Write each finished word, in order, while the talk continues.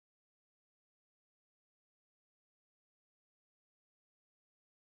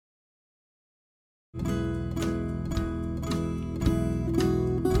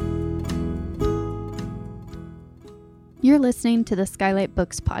You're listening to the Skylight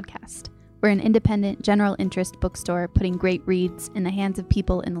Books podcast. We're an independent, general interest bookstore putting great reads in the hands of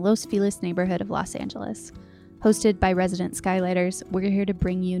people in the Los Feliz neighborhood of Los Angeles. Hosted by resident Skylighters, we're here to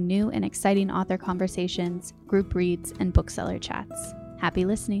bring you new and exciting author conversations, group reads, and bookseller chats. Happy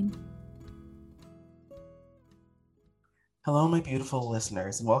listening. Hello, my beautiful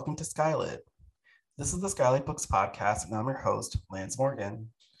listeners, and welcome to Skylit. This is the Skylight Books podcast, and I'm your host, Lance Morgan.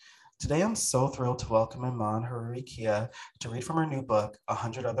 Today, I'm so thrilled to welcome Iman Haruri-Kia to read from her new book,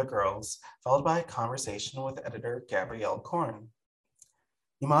 100 Other Girls, followed by a conversation with editor Gabrielle Korn.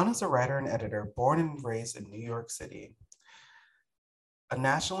 Iman is a writer and editor born and raised in New York City. A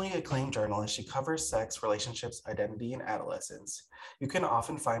nationally acclaimed journalist, she covers sex, relationships, identity, and adolescence. You can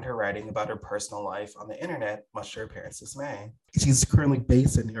often find her writing about her personal life on the internet, much to her parents' dismay. She's currently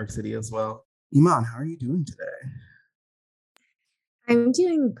based in New York City as well. Iman, how are you doing today? I'm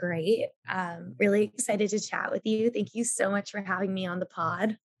doing great. Really excited to chat with you. Thank you so much for having me on the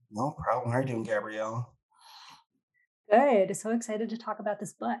pod. No problem. How are you doing, Gabrielle? Good. So excited to talk about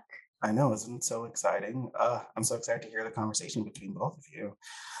this book. I know, isn't it so exciting? I'm so excited to hear the conversation between both of you.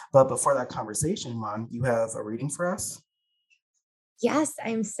 But before that conversation, Iman, you have a reading for us? Yes,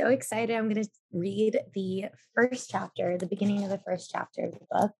 I'm so excited. I'm going to read the first chapter, the beginning of the first chapter of the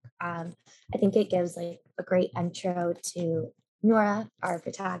book. I think it gives like a great intro to Nora, our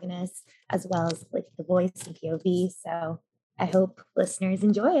protagonist, as well as like the voice and POV. So I hope listeners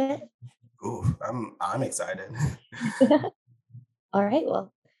enjoy it. Ooh, I'm excited. All right,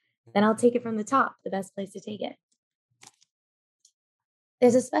 well, then I'll take it from the top, the best place to take it.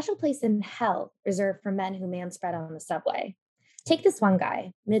 There's a special place in hell reserved for men who manspread on the subway. Take this one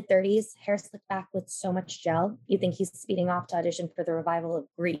guy, mid-30s, hair slicked back with so much gel, you think he's speeding off to audition for the revival of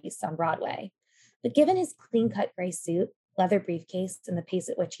Grease on Broadway. But given his clean-cut gray suit, leather briefcase, and the pace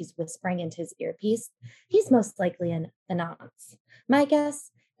at which he's whispering into his earpiece, he's most likely in finance. My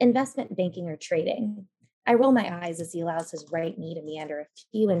guess, investment banking or trading. I roll my eyes as he allows his right knee to meander a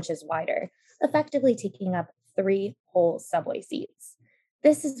few inches wider, effectively taking up 3 whole subway seats.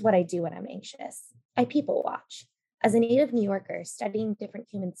 This is what I do when I'm anxious. I people watch. As a native New Yorker, studying different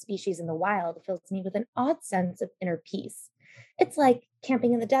human species in the wild fills me with an odd sense of inner peace. It's like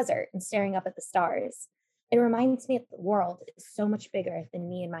camping in the desert and staring up at the stars. It reminds me that the world is so much bigger than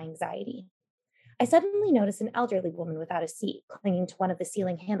me and my anxiety. I suddenly notice an elderly woman without a seat clinging to one of the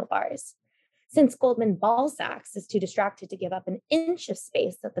ceiling handlebars. Since Goldman Balzac is too distracted to give up an inch of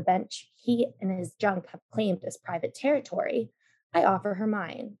space at the bench he and his junk have claimed as private territory, I offer her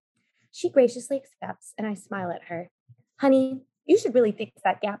mine. She graciously accepts, and I smile at her. Honey, you should really fix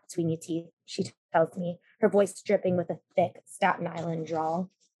that gap between your teeth, she tells me, her voice dripping with a thick Staten Island drawl.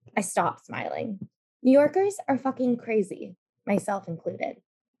 I stop smiling. New Yorkers are fucking crazy, myself included.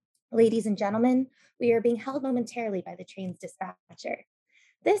 Ladies and gentlemen, we are being held momentarily by the train's dispatcher.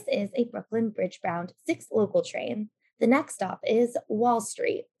 This is a Brooklyn Bridge-bound 6 local train. The next stop is Wall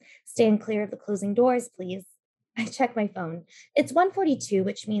Street. Stand clear of the closing doors, please. I check my phone. It's 1:42,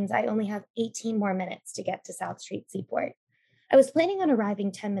 which means I only have 18 more minutes to get to South Street Seaport. I was planning on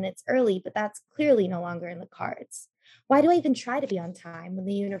arriving 10 minutes early, but that's clearly no longer in the cards. Why do I even try to be on time when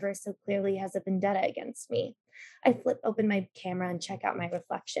the universe so clearly has a vendetta against me? I flip open my camera and check out my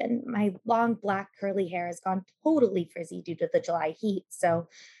reflection. My long black curly hair has gone totally frizzy due to the July heat, so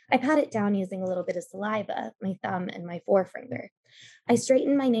I pat it down using a little bit of saliva, my thumb, and my forefinger. I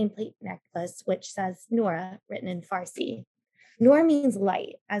straighten my nameplate necklace, which says Nora, written in Farsi. Nora means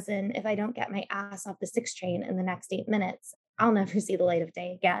light, as in if I don't get my ass off the 6 train in the next 8 minutes, I'll never see the light of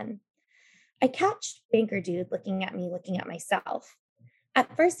day again. I catch banker dude looking at me, looking at myself.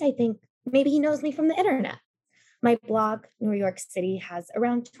 At first, I think maybe he knows me from the internet. My blog, New York City, has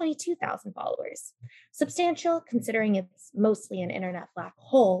around 22,000 followers. Substantial, considering it's mostly an internet black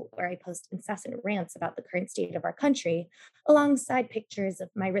hole where I post incessant rants about the current state of our country, alongside pictures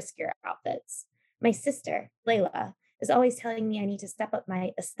of my riskier outfits. My sister, Layla, is always telling me I need to step up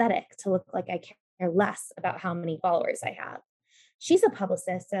my aesthetic to look like I care less about how many followers I have. She's a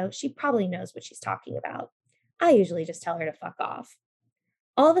publicist, so she probably knows what she's talking about. I usually just tell her to fuck off.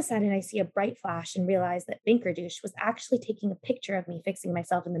 All of a sudden, I see a bright flash and realize that Binkerdouche was actually taking a picture of me fixing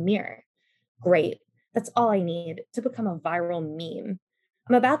myself in the mirror. Great. That's all I need to become a viral meme.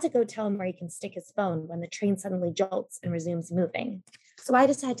 I'm about to go tell him where he can stick his phone when the train suddenly jolts and resumes moving. So I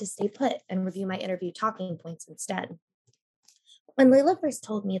decide to stay put and review my interview talking points instead. When Layla first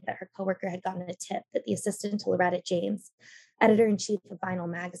told me that her coworker had gotten a tip that the assistant to Loretta James, editor-in-chief of Vinyl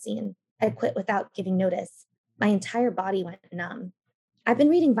magazine, had quit without giving notice, my entire body went numb. I've been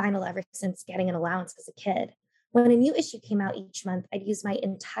reading Vinyl ever since getting an allowance as a kid. When a new issue came out each month, I'd use my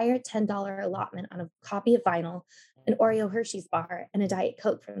entire $10 allotment on a copy of Vinyl an Oreo Hershey's bar, and a Diet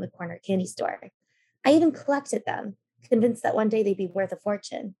Coke from the corner candy store. I even collected them, convinced that one day they'd be worth a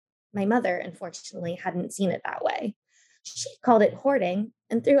fortune. My mother, unfortunately, hadn't seen it that way. She called it hoarding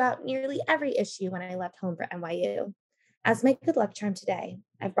and threw out nearly every issue when I left home for NYU. As my good luck charm today,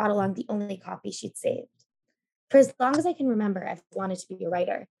 I've brought along the only copy she'd saved. For as long as I can remember, I've wanted to be a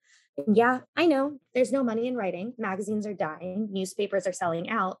writer. And yeah, I know there's no money in writing. Magazines are dying, newspapers are selling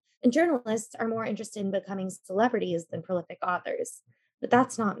out, and journalists are more interested in becoming celebrities than prolific authors. But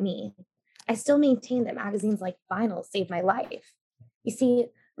that's not me. I still maintain that magazines like Vinyl saved my life. You see,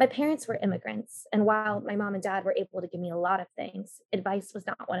 my parents were immigrants, and while my mom and dad were able to give me a lot of things, advice was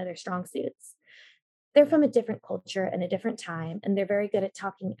not one of their strong suits. They're from a different culture and a different time, and they're very good at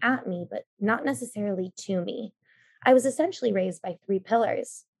talking at me, but not necessarily to me. I was essentially raised by three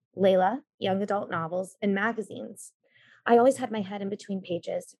pillars: Layla, young adult novels, and magazines. I always had my head in between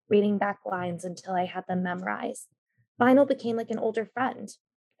pages, reading back lines until I had them memorized. Vinyl became like an older friend.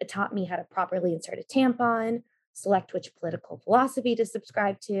 It taught me how to properly insert a tampon, select which political philosophy to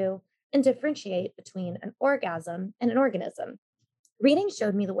subscribe to, and differentiate between an orgasm and an organism. Reading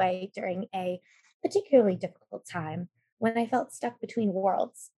showed me the way during a particularly difficult time when I felt stuck between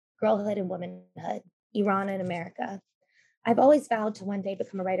worlds: girlhood and womanhood, Iran and America. I've always vowed to one day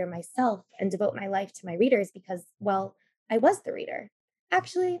become a writer myself and devote my life to my readers because, well, I was the reader.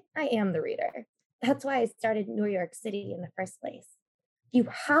 Actually, I am the reader. That's why I started New York City in the first place. You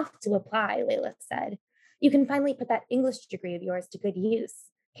have to apply, Layla said. You can finally put that English degree of yours to good use.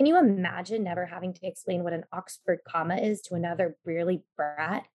 Can you imagine never having to explain what an Oxford comma is to another Brearley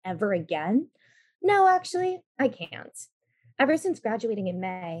brat ever again? No, actually, I can't. Ever since graduating in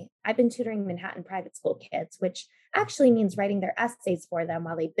May, I've been tutoring Manhattan private school kids, which actually means writing their essays for them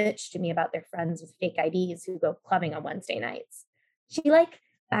while they bitch to me about their friends with fake IDs who go clubbing on Wednesday nights. She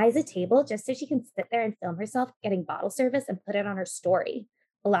buys a table just so she can sit there and film herself getting bottle service and put it on her story.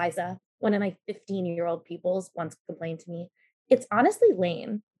 Eliza, one of my 15-year-old pupils, once complained to me, "It's honestly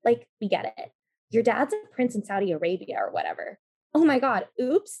lame. Like, we get it. Your dad's a prince in Saudi Arabia or whatever." Oh my God,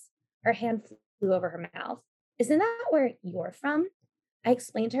 oops. Her hand flew over her mouth. "Isn't that where you're from?" I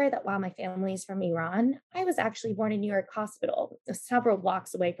explained to her that while my family is from Iran, I was actually born in New York Hospital, several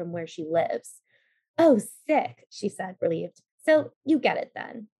blocks away from where she lives. "Oh, sick," she said, relieved. "So you get it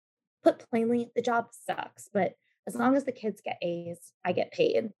then." Put plainly, the job sucks, but as long as the kids get A's, I get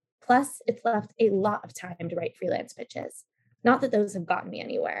paid. Plus, it's left a lot of time to write freelance pitches. Not that those have gotten me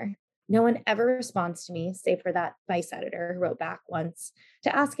anywhere. No one ever responds to me, save for that Vice editor who wrote back once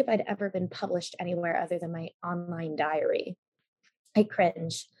to ask if I'd ever been published anywhere other than my online diary. I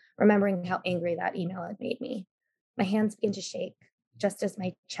cringe, remembering how angry that email had made me. My hands begin to shake, just as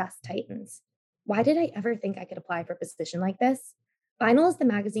my chest tightens. Why did I ever think I could apply for a position like this? Vinyl is the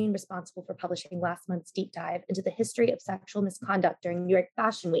magazine responsible for publishing last month's deep dive into the history of sexual misconduct during New York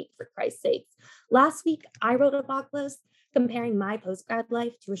Fashion Week, for Christ's sakes. Last week, I wrote a blog post comparing my postgrad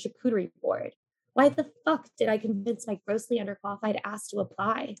life to a charcuterie board. Why the fuck did I convince my grossly underqualified ass to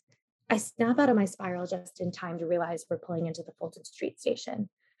apply? I snap out of my spiral just in time to realize we're pulling into the Fulton Street station.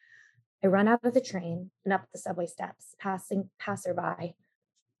 I run out of the train and up the subway steps, passing passerby.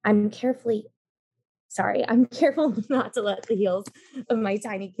 I'm careful not to let the heels of my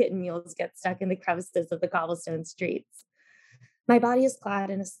tiny kitten mules get stuck in the crevices of the cobblestone streets. My body is clad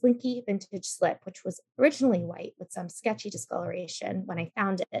in a slinky vintage slip, which was originally white with some sketchy discoloration when I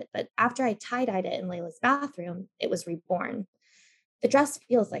found it, but after I tie-dyed it in Layla's bathroom, it was reborn. The dress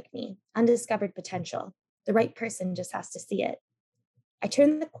feels like me, undiscovered potential. The right person just has to see it. I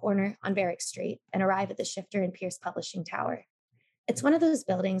turn the corner on Varick Street and arrive at the Shifter and Pierce Publishing Tower. It's one of those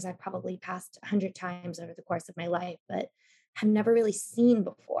buildings I've probably passed 100 times over the course of my life, but have never really seen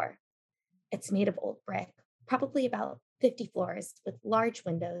before. It's made of old brick, probably about 50 floors, with large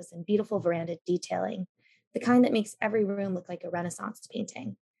windows and beautiful veranda detailing, the kind that makes every room look like a Renaissance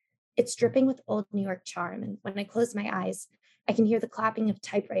painting. It's dripping with old New York charm, and when I close my eyes, I can hear the clapping of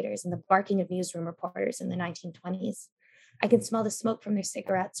typewriters and the barking of newsroom reporters in the 1920s. I can smell the smoke from their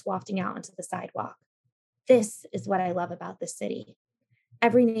cigarettes wafting out onto the sidewalk. This is what I love about this city.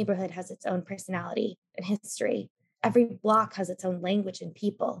 Every neighborhood has its own personality and history. Every block has its own language and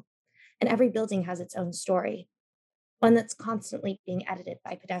people. And every building has its own story, one that's constantly being edited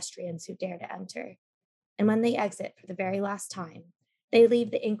by pedestrians who dare to enter. And when they exit for the very last time, they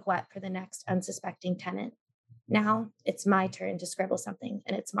leave the ink wet for the next unsuspecting tenant. Now it's my turn to scribble something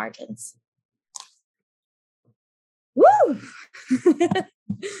in its margins. Woo!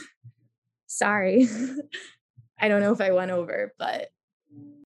 Sorry. I don't know if I went over, but.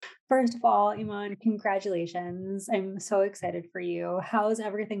 First of all, Iman, congratulations. I'm so excited for you. How's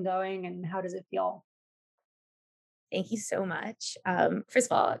everything going and how does it feel? Thank you so much.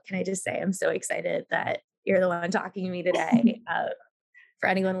 First of all, can I just say I'm so excited that you're the one talking to me today. For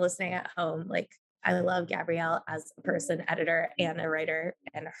anyone listening at home, like I love Gabrielle as a person, editor, and a writer,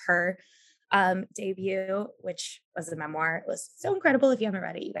 and her debut, which was a memoir, was so incredible. If you haven't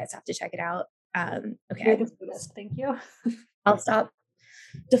read it, you guys have to check it out. Okay, You're the sweetest. Thank you. I'll stop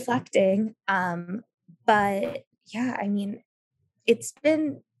deflecting. But yeah, I mean, it's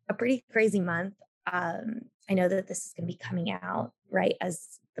been a pretty crazy month. I know that this is going to be coming out right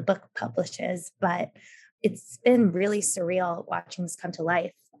as the book publishes, but it's been really surreal watching this come to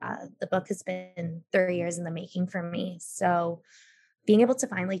life. The book has been 30 years in the making for me. So being able to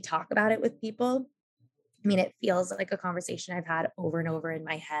finally talk about it with people, I mean, it feels like a conversation I've had over and over in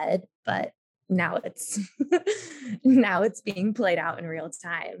my head, but now it's now it's being played out in real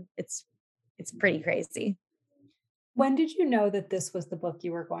time. It's pretty crazy. When did you know that this was the book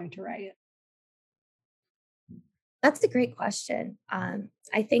you were going to write? That's a great question.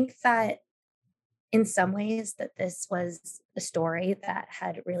 I think that in some ways that this was a story that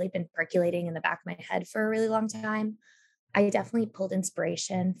had really been percolating in the back of my head for a really long time. I definitely pulled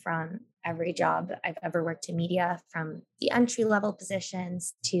inspiration from every job I've ever worked in media, from the entry level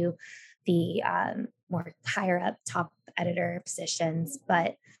positions to the more higher up top editor positions.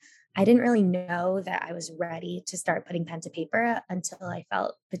 But I didn't really know that I was ready to start putting pen to paper until I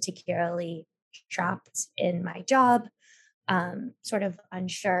felt particularly trapped in my job, sort of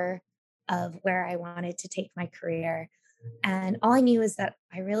unsure of where I wanted to take my career. And all I knew is that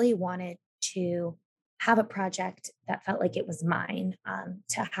I really wanted to have a project that felt like it was mine,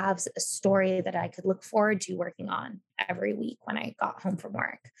 to have a story that I could look forward to working on every week when I got home from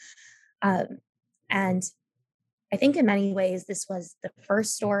work. And I think in many ways, this was the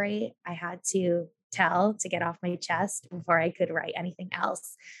first story I had to tell to get off my chest before I could write anything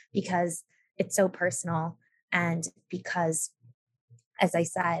else, because it's so personal. And because, as I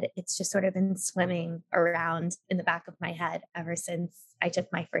said, it's just sort of been swimming around in the back of my head ever since I took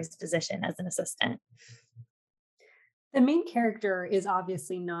my first position as an assistant. The main character is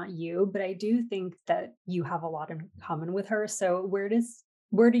obviously not you, but I do think that you have a lot in common with her. So where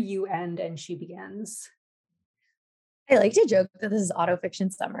do you end and she begins? I like to joke that this is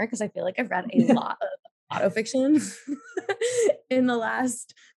autofiction summer because I feel like I've read a lot of autofiction in the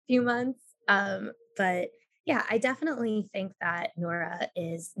last few months. But yeah, I definitely think that Nora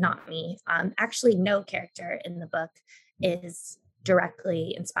is not me. Actually, no character in the book is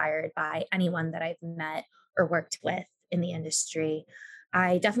directly inspired by anyone that I've met or worked with in the industry.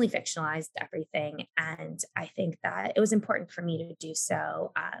 I definitely fictionalized everything. And I think that it was important for me to do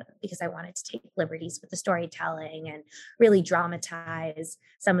so because I wanted to take liberties with the storytelling and really dramatize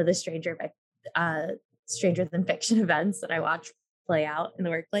some of the stranger than fiction events that I watch play out in the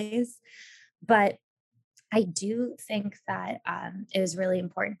workplace. But I do think that it was really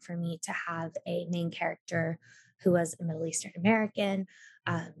important for me to have a main character who was a Middle Eastern American,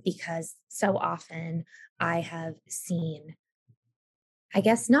 because so often I have seen, I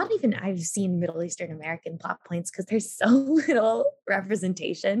guess not even I've seen Middle Eastern American plot points because there's so little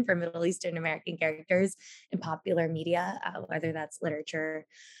representation for Middle Eastern American characters in popular media, whether that's literature,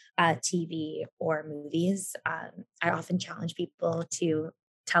 TV, or movies. I often challenge people to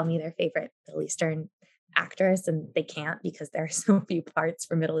tell me their favorite Middle Eastern actress, and they can't because there are so few parts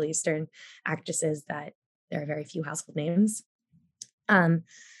for Middle Eastern actresses that there are very few household names.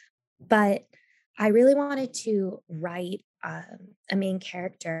 But I really wanted to write a main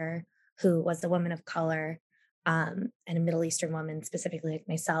character who was a woman of color, and a Middle Eastern woman, specifically like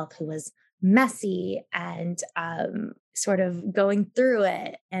myself, who was messy and sort of going through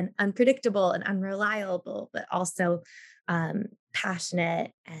it and unpredictable and unreliable, but also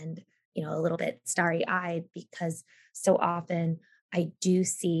passionate and, a little bit starry-eyed, because so often I do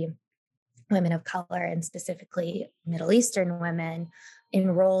see women of color, and specifically Middle Eastern women,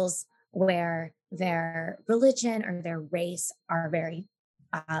 in roles where their religion or their race are very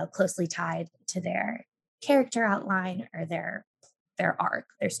closely tied to their character outline or their arc,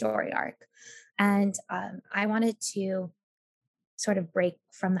 their story arc. And I wanted to sort of break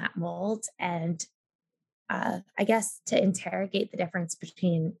from that mold and I guess to interrogate the difference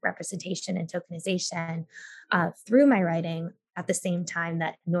between representation and tokenization through my writing, at the same time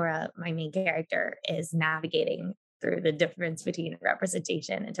that Nora, my main character, is navigating through the difference between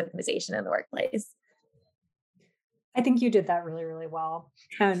representation and tokenization in the workplace. I think you did that really, really well.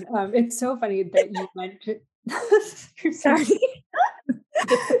 And it's so funny that you went to... Sorry.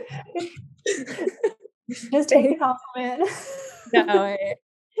 Just take a compliment. No,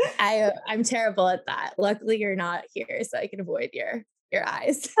 I'm terrible at that. Luckily, you're not here, so I can avoid your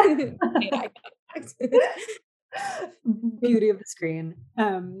eyes. Beauty of the screen.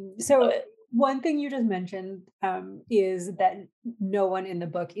 So one thing you just mentioned is that no one in the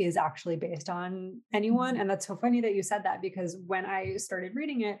book is actually based on anyone. And that's so funny that you said that, because when I started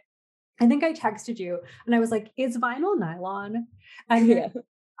reading it, I think I texted you and I was like, is vinyl nylon? And then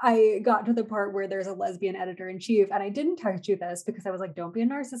I got to the part where there's a lesbian editor in chief, and I didn't text you this because I was like, don't be a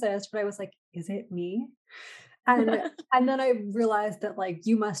narcissist. But I was like, is it me? And then I realized that like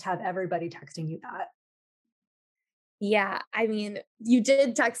you must have everybody texting you that. Yeah, I mean, you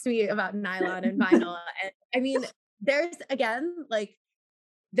did text me about nylon and vinyl. And I mean, there's again, like,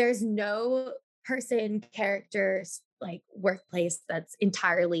 there's no person, characters, like workplace that's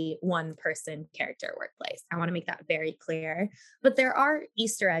entirely one person character workplace. I want to make that very clear. But there are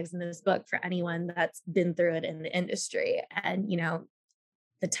Easter eggs in this book for anyone that's been through it in the industry. And, you know,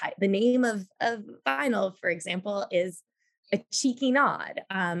 the name of vinyl, for example, is a cheeky nod.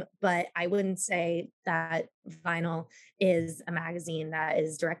 But I wouldn't say that Vinyl is a magazine that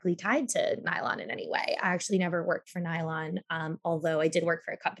is directly tied to Nylon in any way. I actually never worked for Nylon, although I did work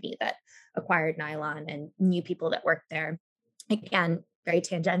for a company that acquired Nylon and knew people that worked there. Again, very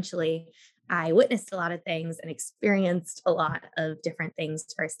tangentially, I witnessed a lot of things and experienced a lot of different things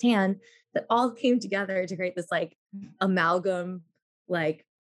firsthand that all came together to create this like amalgam, like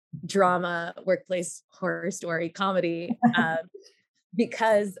drama, workplace horror story comedy.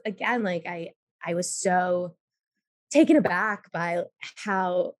 Because again, like I was so taken aback by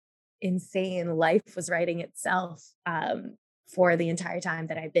how insane life was writing itself for the entire time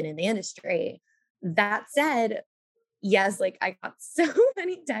that I've been in the industry. That said, yes, like I got so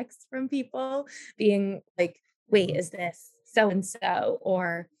many texts from people being like, wait, is this so and so?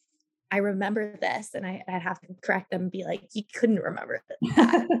 Or I remember this, and I'd have to correct them and be like, you couldn't remember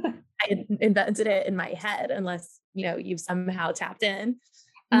that. I had invented it in my head unless, you know, you've somehow tapped in.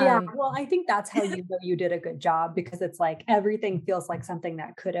 Yeah, well, I think that's how you know you did a good job, because it's like everything feels like something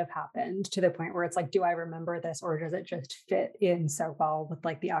that could have happened, to the point where it's like, do I remember this, or does it just fit in so well with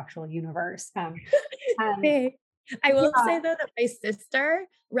like the actual universe? I will Yeah. say though that my sister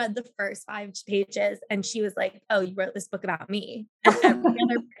read the first 5 pages and she was like, oh, you wrote this book about me. And every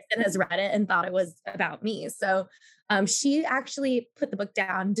other person has read it and thought it was about me. So she actually put the book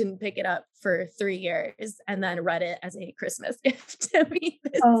down, didn't pick it up for 3 years, and then read it as a Christmas gift to me.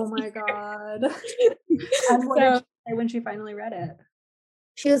 Oh my God. And what did she say when she finally read it?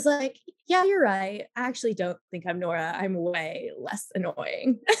 She was like, yeah, you're right. I actually don't think I'm Nora. I'm way less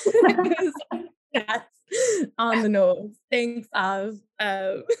annoying. That's on the nose. Thanks, Av.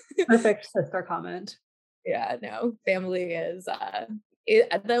 Perfect sister comment. Yeah, no, family is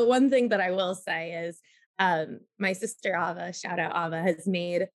the one thing that I will say is my sister Ava, shout out Ava, has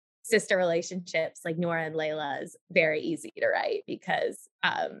made sister relationships like Nora and Layla's very easy to write, because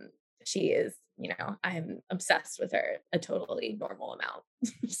she is, you know, I'm obsessed with her a totally normal amount.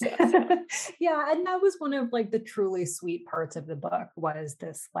 Yeah, and that was one of like the truly sweet parts of the book, was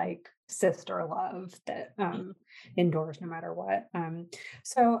this like sister love that endures no matter what.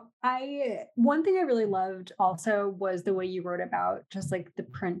 So one thing I really loved also was the way you wrote about just like the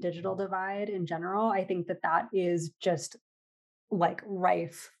print digital divide in general. I think that is just like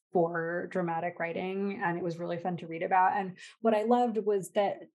rife for dramatic writing, and it was really fun to read about. And what I loved was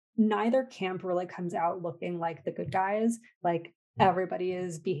that neither camp really comes out looking like the good guys. Like everybody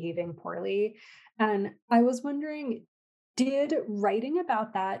is behaving poorly. And I was wondering, did writing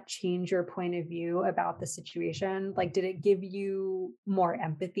about that change your point of view about the situation? Like, did it give you more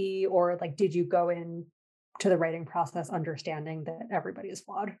empathy, or like, did you go in to the writing process understanding that everybody is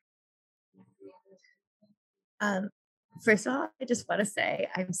flawed? First of all, I just want to say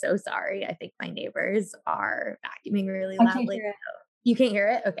I'm so sorry. I think my neighbors are vacuuming really I can't loudly. hear it. You can't hear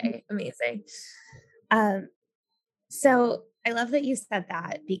it? Okay, amazing. So I love that you said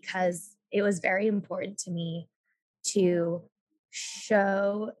that, because it was very important to me to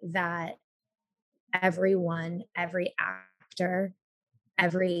show that everyone, every actor,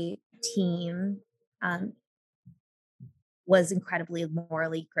 every team was incredibly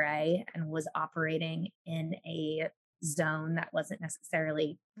morally gray and was operating in a zone that wasn't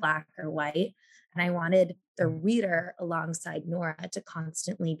necessarily black or white. And I wanted the reader alongside Nora to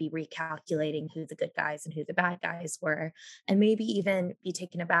constantly be recalculating who the good guys and who the bad guys were, and maybe even be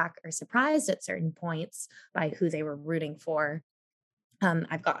taken aback or surprised at certain points by who they were rooting for.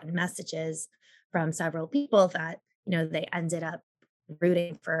 I've gotten messages from several people that, you know, they ended up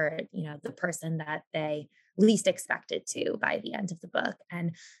rooting for, you know, the person that they least expected to by the end of the book.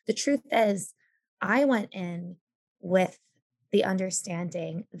 And the truth is, I went in with the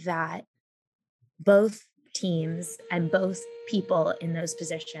understanding that both teams, and both people in those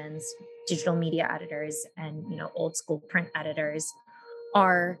positions, digital media editors and, old school print editors,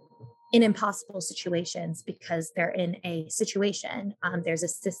 are in impossible situations because they're in a situation. There's a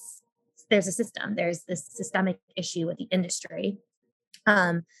system. There's this systemic issue with the industry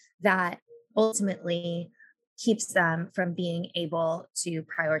that ultimately keeps them from being able to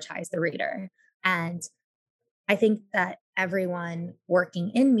prioritize the reader. And I think that everyone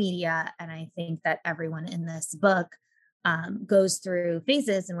working in media, and I think that everyone in this book goes through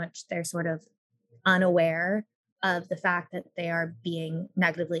phases in which they're sort of unaware of the fact that they are being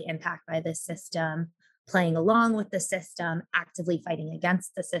negatively impacted by this system, playing along with the system, actively fighting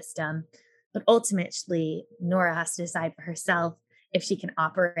against the system. But ultimately, Nora has to decide for herself if she can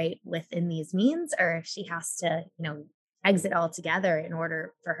operate within these means or if she has to, exit altogether in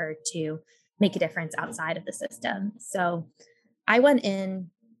order for her to make a difference outside of the system. So I went in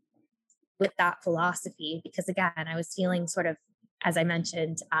with that philosophy because, again, I was feeling sort of, as I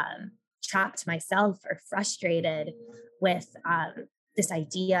mentioned, trapped myself or frustrated with this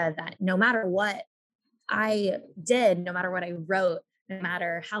idea that no matter what I did, no matter what I wrote, no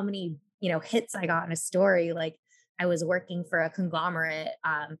matter how many, hits I got in a story, like I was working for a conglomerate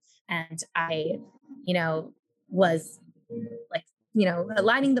and I, was like,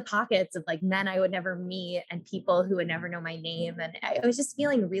 lining the pockets of like men I would never meet and people who would never know my name. And I was just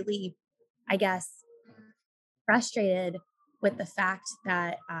feeling really, I guess, frustrated with the fact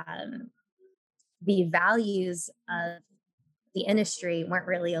that the values of the industry weren't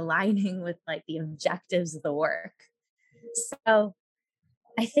really aligning with like the objectives of the work. So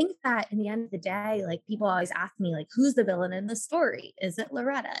I think that in the end of the day, like people always ask me, like, who's the villain in the story? Is it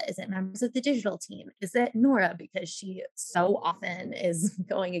Loretta? Is it members of the digital team? Is it Nora? Because she so often is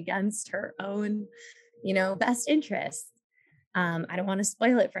going against her own, best interests. I don't want to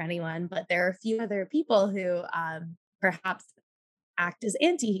spoil it for anyone, but there are a few other people who perhaps act as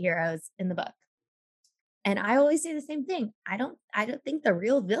anti-heroes in the book. And I always say the same thing. I don't think the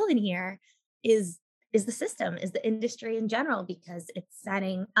real villain here is the system, is the industry in general, because it's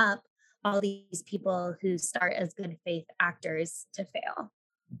setting up all these people who start as good faith actors to fail.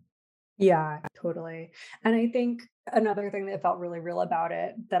 Yeah, totally. And I think another thing that felt really real about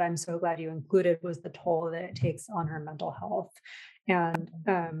it that I'm so glad you included was the toll that it takes on her mental health. And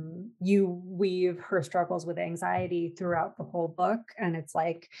you weave her struggles with anxiety throughout the whole book. And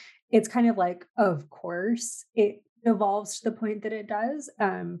it's kind of like, of course, it evolves to the point that it does.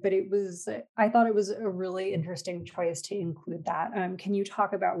 But I thought it was a really interesting choice to include that. Can you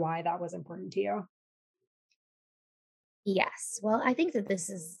talk about why that was important to you? Yes. Well, I think that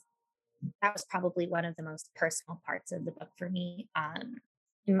that was probably one of the most personal parts of the book for me.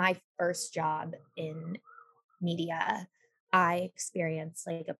 In my first job in media, I experienced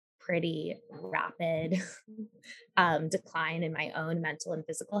like a pretty rapid decline in my own mental and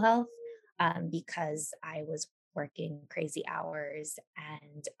physical health because I was working crazy hours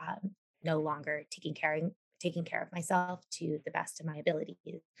and no longer taking care of myself to the best of my abilities.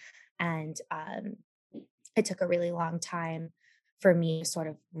 And it took a really long time for me to sort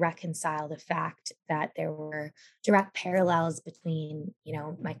of reconcile the fact that there were direct parallels between,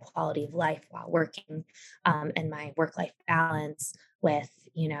 my quality of life while working and my work-life balance with,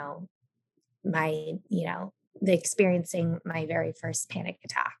 my, the experiencing my very first panic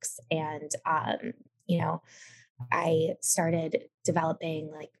attacks. And, I started developing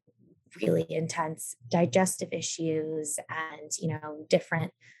like really intense digestive issues and,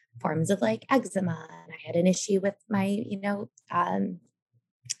 different forms of like eczema. And I had an issue with my,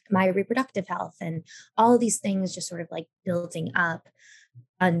 my reproductive health and all of these things just sort of like building up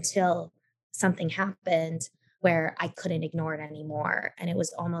until something happened where I couldn't ignore it anymore. And it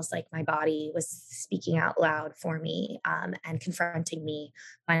was almost like my body was speaking out loud for me and confronting me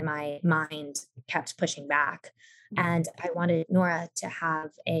when my mind kept pushing back. And I wanted Nora to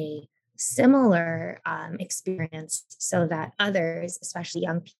have a similar experience so that others, especially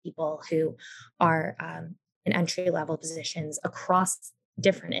young people who are in entry level positions across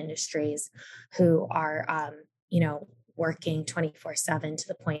different industries, who are, working 24/7 to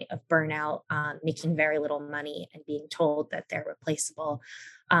the point of burnout, making very little money and being told that they're replaceable.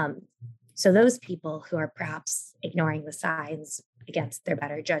 So those people who are perhaps ignoring the signs against their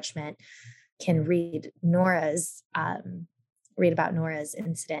better judgment can read about Nora's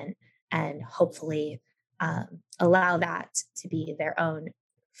incident and hopefully allow that to be their own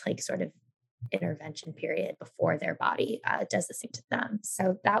like sort of intervention period before their body does the same to them.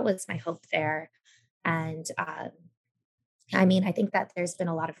 So that was my hope there. And I think that there's been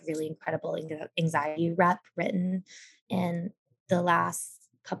a lot of really incredible anxiety rep written in the last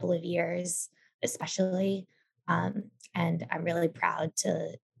couple of years. especially. And I'm really proud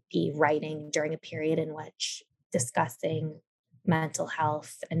to be writing during a period in which discussing mental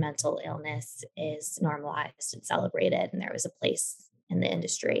health and mental illness is normalized and celebrated. And there was a place in the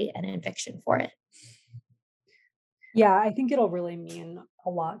industry and in fiction for it. Yeah, I think it'll really mean a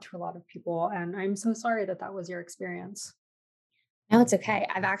lot to a lot of people. And I'm so sorry that that was your experience. No, it's okay.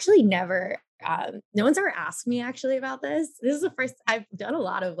 I've actually never, no one's ever asked me actually about this. This is the first, I've done a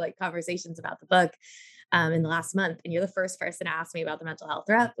lot of like conversations about the book in the last month. And you're the first person to ask me about the mental health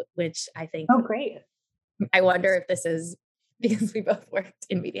rep, which I think, Oh, great. I wonder if this is because we both worked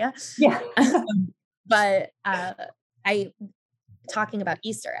in media. Yeah. But I talking about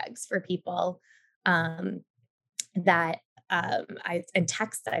Easter eggs for people that and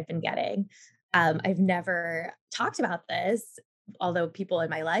texts that I've been getting. I've never talked about this, although people in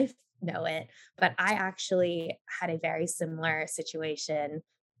my life know it, but I actually had a very similar situation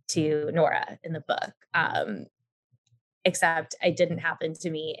to Nora in the book. Except it didn't happen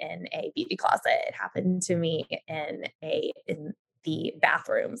to me in a beauty closet. It happened to me in the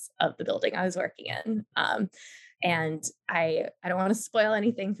bathrooms of the building I was working in. And I don't want to spoil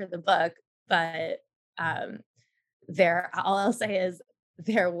anything for the book, but all I'll say is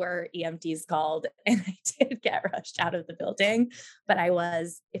there were EMTs called and I did get rushed out of the building, but I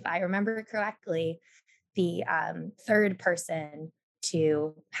was, if I remember correctly, the third person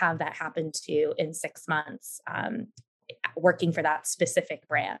to have that happen to in 6 months, working for that specific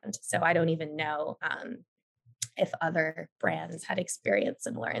brand. So I don't even know if other brands had experienced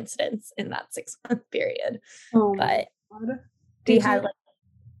similar incidents in that 6-month period. Oh, but we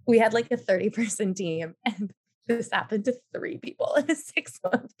had like a 30-person team, and this happened to 3 people in a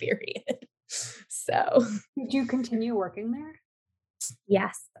 6-month period. So did you continue working there?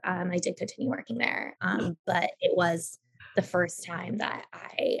 Yes, I did continue working there. But it was the first time that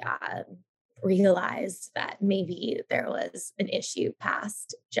I realized that maybe there was an issue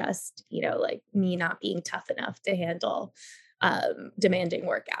past just, like me not being tough enough to handle demanding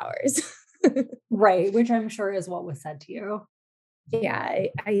work hours. Right, which I'm sure is what was said to you. Yeah,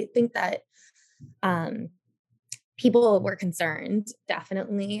 I think that people were concerned,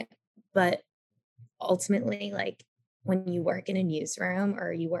 definitely, but ultimately, like when you work in a newsroom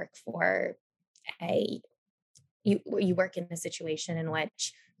or you work for you work in a situation in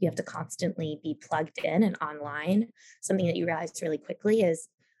which you have to constantly be plugged in and online, something that you realize really quickly is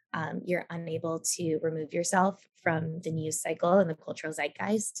you're unable to remove yourself from the news cycle and the cultural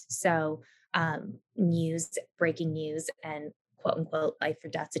zeitgeist. So breaking news and quote unquote life or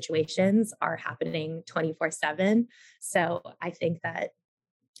death situations are happening 24/7. So I think that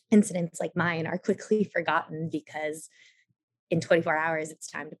incidents like mine are quickly forgotten because in 24 hours, it's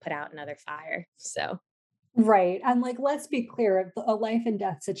time to put out another fire. So right. And like, let's be clear, a life and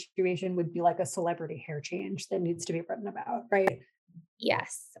death situation would be like a celebrity hair change that needs to be written about, right?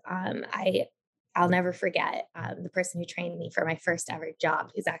 yes, I'll never forget the person who trained me for my first ever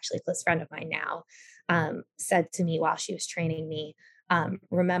job, who's actually a close friend of mine now, said to me while she was training me,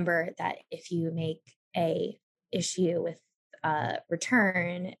 remember that if you make a issue with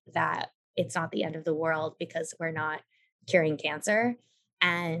return, that it's not the end of the world because we're not curing cancer.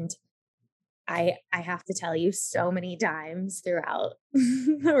 And I have to tell you so many times throughout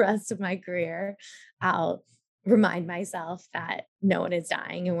the rest of my career, I'll remind myself that no one is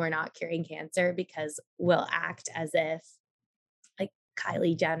dying and we're not curing cancer because we'll act as if like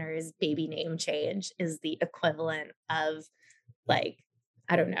Kylie Jenner's baby name change is the equivalent of like,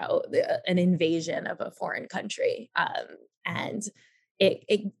 I don't know, an invasion of a foreign country. And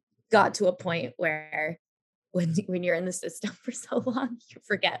it got to a point where when you're in the system for so long, you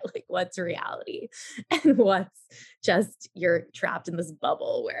forget like what's reality and what's just you're trapped in this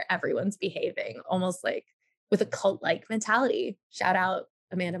bubble where everyone's behaving almost like with a cult-like mentality. Shout out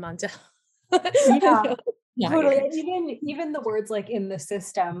Amanda Montel. Yeah, totally. And even the words like in the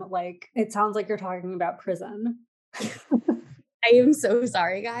system, like it sounds like you're talking about prison. I am so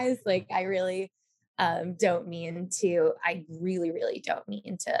sorry, guys. Like I really don't mean to. I really, really don't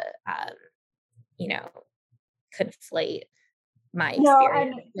mean to. Conflate my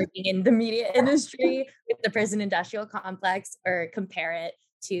experience working in the media industry with the prison industrial complex or compare it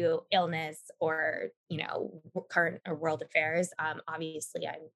to illness or, current or world affairs. Obviously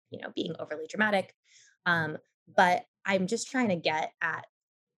I'm, being overly dramatic. But I'm just trying to get at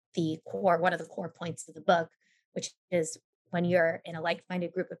one of the core points of the book, which is when you're in a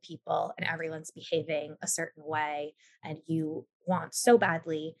like-minded group of people and everyone's behaving a certain way and you want so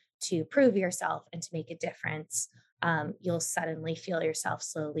badly to prove yourself and to make a difference, you'll suddenly feel yourself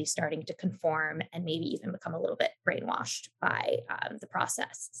slowly starting to conform and maybe even become a little bit brainwashed by the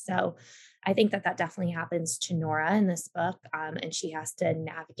process. So I think that that definitely happens to Nora in this book. And she has to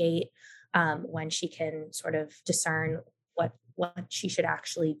navigate when she can sort of discern what she should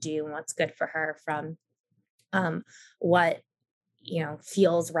actually do and what's good for her from what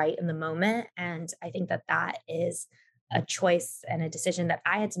feels right in the moment. And I think that that is a choice and a decision that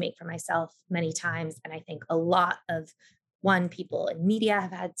I had to make for myself many times. And I think a lot of people in media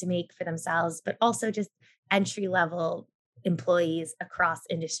have had to make for themselves, but also just entry level employees across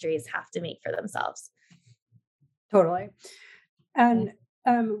industries have to make for themselves. Totally. And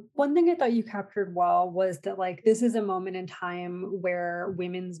one thing I thought you captured well was that like this is a moment in time where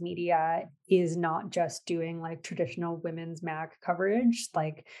women's media is not just doing like traditional women's mag coverage.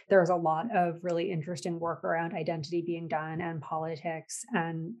 Like there's a lot of really interesting work around identity being done and politics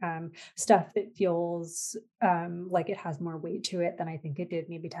and stuff that feels like it has more weight to it than I think it did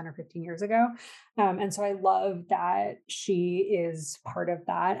maybe 10 or 15 years ago. And so I love that she is part of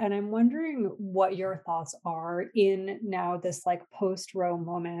that. And I'm wondering what your thoughts are in now this like post-Roe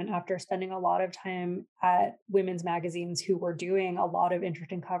moment after spending a lot of time at women's magazines who were doing a lot of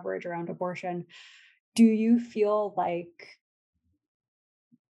interesting coverage around abortion. Do you feel like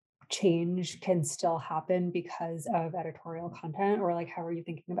change can still happen because of editorial content, or like how are you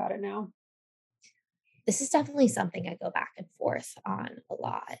thinking about it now? This is definitely something I go back and forth on a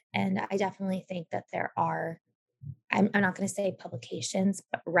lot. And I definitely think that there are, I'm not going to say publications,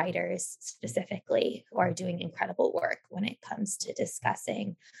 but writers specifically who are doing incredible work when it comes to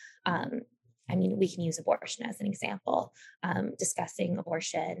discussing. Um, I mean, we can use abortion as an example, discussing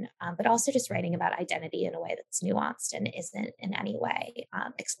abortion, but also just writing about identity in a way that's nuanced and isn't in any way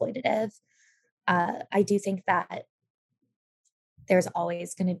exploitative. I do think that there's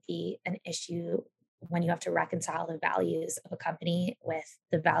always going to be an issue when you have to reconcile the values of a company with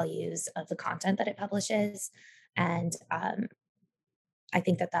the values of the content that it publishes. And I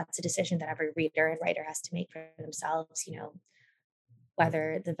think that that's a decision that every reader and writer has to make for themselves,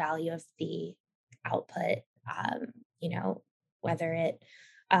 whether the value of the output, you know, whether it,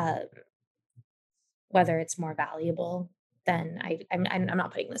 uh, whether it's more valuable than I'm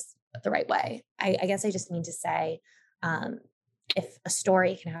not putting this the right way. I guess I just mean to say, um, if a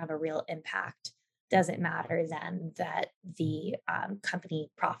story can have a real impact, doesn't matter then that the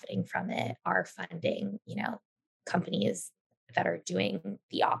company profiting from it are funding, companies that are doing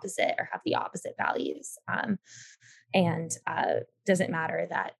the opposite or have the opposite values. And doesn't matter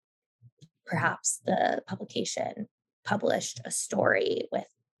that perhaps the publication published a story with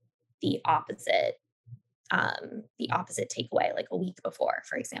the opposite takeaway like a week before,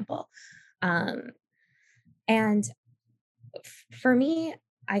 for example. Um, and for me,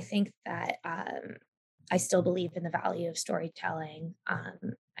 I think that I still believe in the value of storytelling.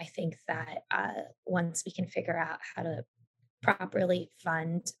 I think that once we can figure out how to properly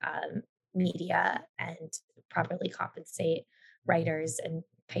fund media and properly compensate writers and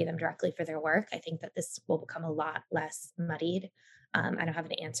pay them directly for their work, I think that this will become a lot less muddied. I don't have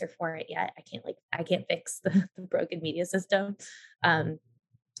an answer for it yet. I can't fix the broken media system. Um,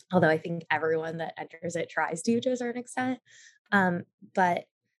 Although I think everyone that enters it tries to a certain extent. But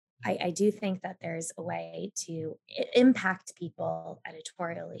I do think that there's a way to impact people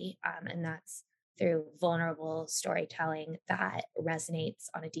editorially, and that's through vulnerable storytelling that resonates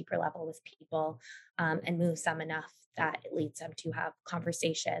on a deeper level with people, and moves them enough that it leads them to have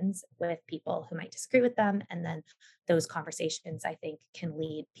conversations with people who might disagree with them. And then those conversations, I think, can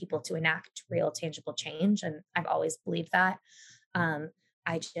lead people to enact real, tangible change. And I've always believed that.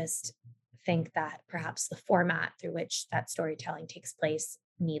 I just think that perhaps the format through which that storytelling takes place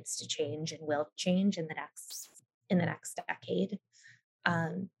needs to change and will change in the next decade.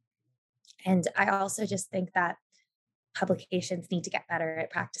 Um, and I also just think that publications need to get better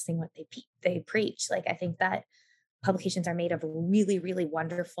at practicing what they preach. Like I think that publications are made of really, really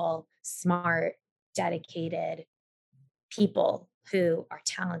wonderful, smart, dedicated people who are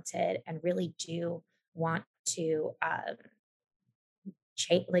talented and really do want to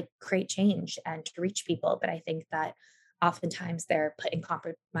create change and to reach people. But I think that oftentimes they're put in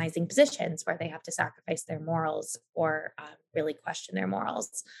compromising positions where they have to sacrifice their morals or really question their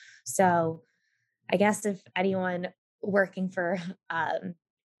morals. So I guess if anyone working for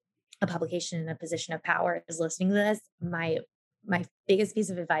a publication in a position of power is listening to this, my biggest piece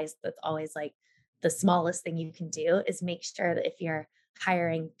of advice that's always like the smallest thing you can do is make sure that if you're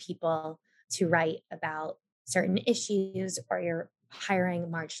hiring people to write about certain issues or you're hiring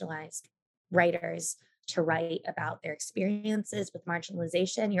marginalized writers to write about their experiences with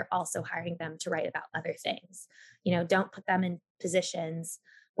marginalization, you're also hiring them to write about other things. Don't put them in positions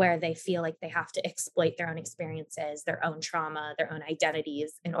where they feel like they have to exploit their own experiences, their own trauma, their own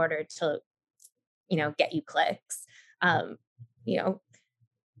identities in order to, get you clicks. You know,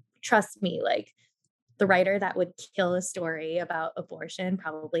 Trust me, like the writer that would kill a story about abortion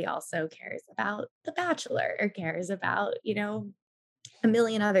probably also cares about The Bachelor or cares about, a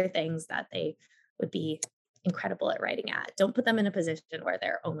million other things that they would be incredible at writing at. Don't put them in a position where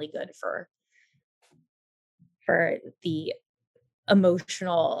they're only good for the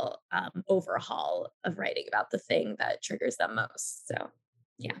emotional overhaul of writing about the thing that triggers them most. So,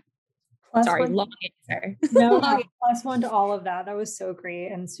 yeah. Sorry, long answer. No, plus one to all of that. That was so great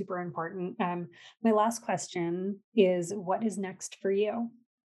and super important. My last question is, what is next for you?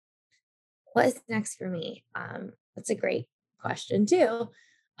 What is next for me? That's a great question too.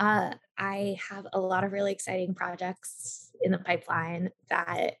 I have a lot of really exciting projects in the pipeline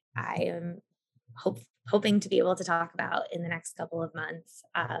that I am hoping to be able to talk about in the next couple of months.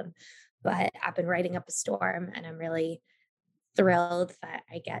 But I've been writing up a storm, and I'm really thrilled that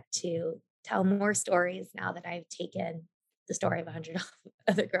I get to tell more stories now that I've taken the story of 100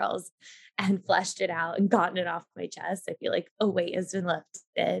 Other Girls and fleshed it out and gotten it off my chest. I feel like a weight has been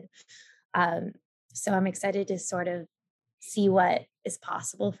lifted. So I'm excited to sort of see what is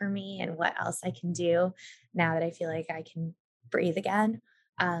possible for me and what else I can do now that I feel like I can breathe again.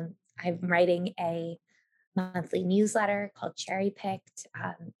 I'm writing a monthly newsletter called Cherry Picked,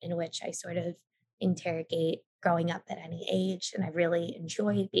 in which I sort of interrogate growing up at any age. And I really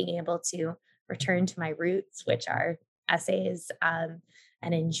enjoyed being able to return to my roots, which are essays, and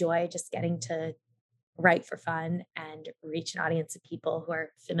enjoy just getting to write for fun and reach an audience of people who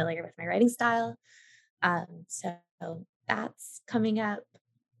are familiar with my writing style. So that's coming up.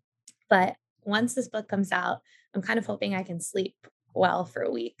 But once this book comes out, I'm kind of hoping I can sleep well for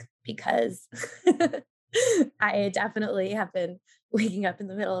a week, because I definitely have been waking up in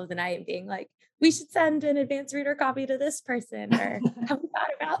the middle of the night and being like, we should send an advanced reader copy to this person, or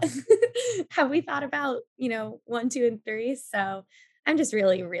have we thought about, 1, 2, and 3. So I'm just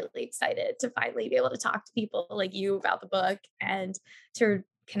really, really excited to finally be able to talk to people like you about the book and to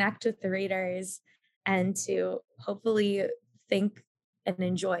connect with the readers and to hopefully think and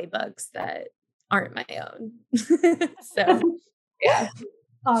enjoy books that aren't my own. So, yeah.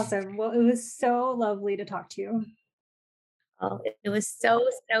 Awesome. Well, it was so lovely to talk to you. Oh, it was so,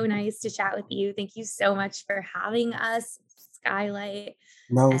 so nice to chat with you. Thank you so much for having us, Skylight.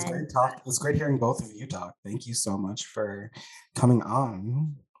 No, it was great talk. It was great hearing both of you talk. Thank you so much for coming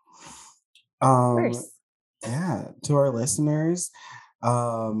on. Of course. Yeah, to our listeners,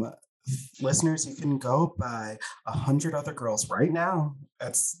 you can go buy 100 Other Girls right now.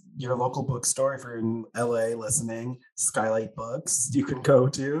 That's your local bookstore. If you're in LA listening, Skylight Books, you can go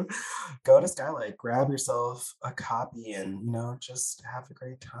to Skylight, grab yourself a copy, and just have a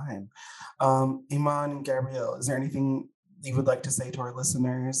great time. Iman and Gabrielle, is there anything you would like to say to our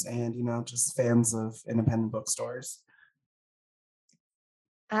listeners and just fans of independent bookstores?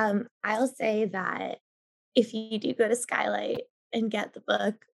 I'll say that if you do go to Skylight and get the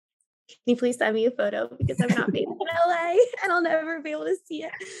book, can you please send me a photo, because I'm not based in LA and I'll never be able to see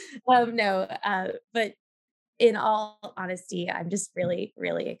it. But in all honesty, I'm just really,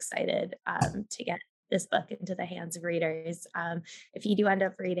 really excited to get this book into the hands of readers. If you do end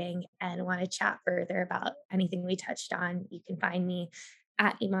up reading and want to chat further about anything we touched on, you can find me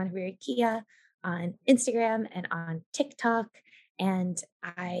at Iman Hariri-Kia on Instagram and on TikTok. And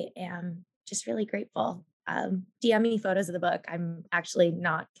I am just really grateful. DM me photos of the book. I'm actually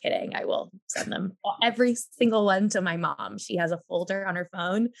not kidding. I will send them, every single one, to my mom. She has a folder on her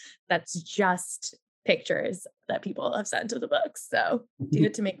phone that's just pictures that people have sent to the book. So do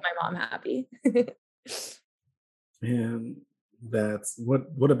it to make my mom happy. And that's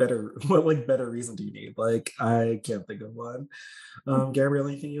what better reason do you need? Like, I can't think of one. Gabrielle,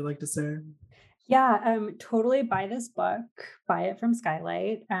 anything you'd like to say? Yeah, totally buy this book, buy it from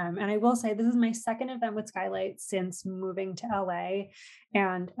Skylight. And I will say this is my second event with Skylight since moving to LA.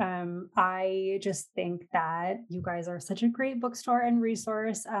 And I just think that you guys are such a great bookstore and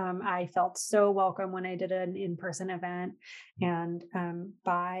resource. I felt so welcome when I did an in-person event, and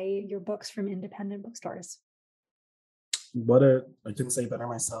buy your books from independent bookstores. I couldn't say better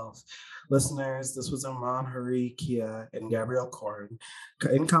myself. Listeners, this was Iman Hariri-Kia and Gabrielle Korn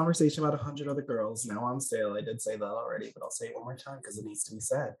in conversation about 100 Other Girls, now on sale. I did say that already, but I'll say it one more time because it needs to be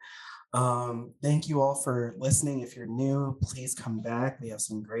said. Thank you all for listening. If you're new, please come back. We have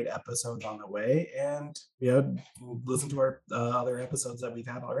some great episodes on the way, and listen to our other episodes that we've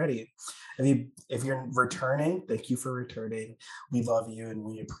had already. If you're returning, thank you for returning. We love you, and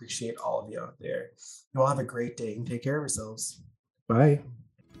we appreciate all of you out there. You all have a great day and take care of yourselves. Bye.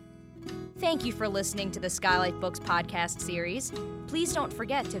 Thank you for listening to the Skylight Books podcast series. Please don't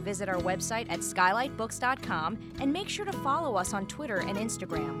forget to visit our website at skylightbooks.com and make sure to follow us on Twitter and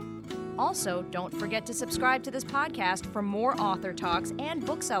Instagram. Also, don't forget to subscribe to this podcast for more author talks and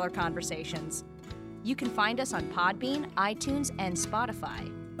bookseller conversations. You can find us on Podbean, iTunes, and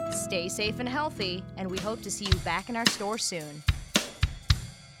Spotify. Stay safe and healthy, and we hope to see you back in our store soon.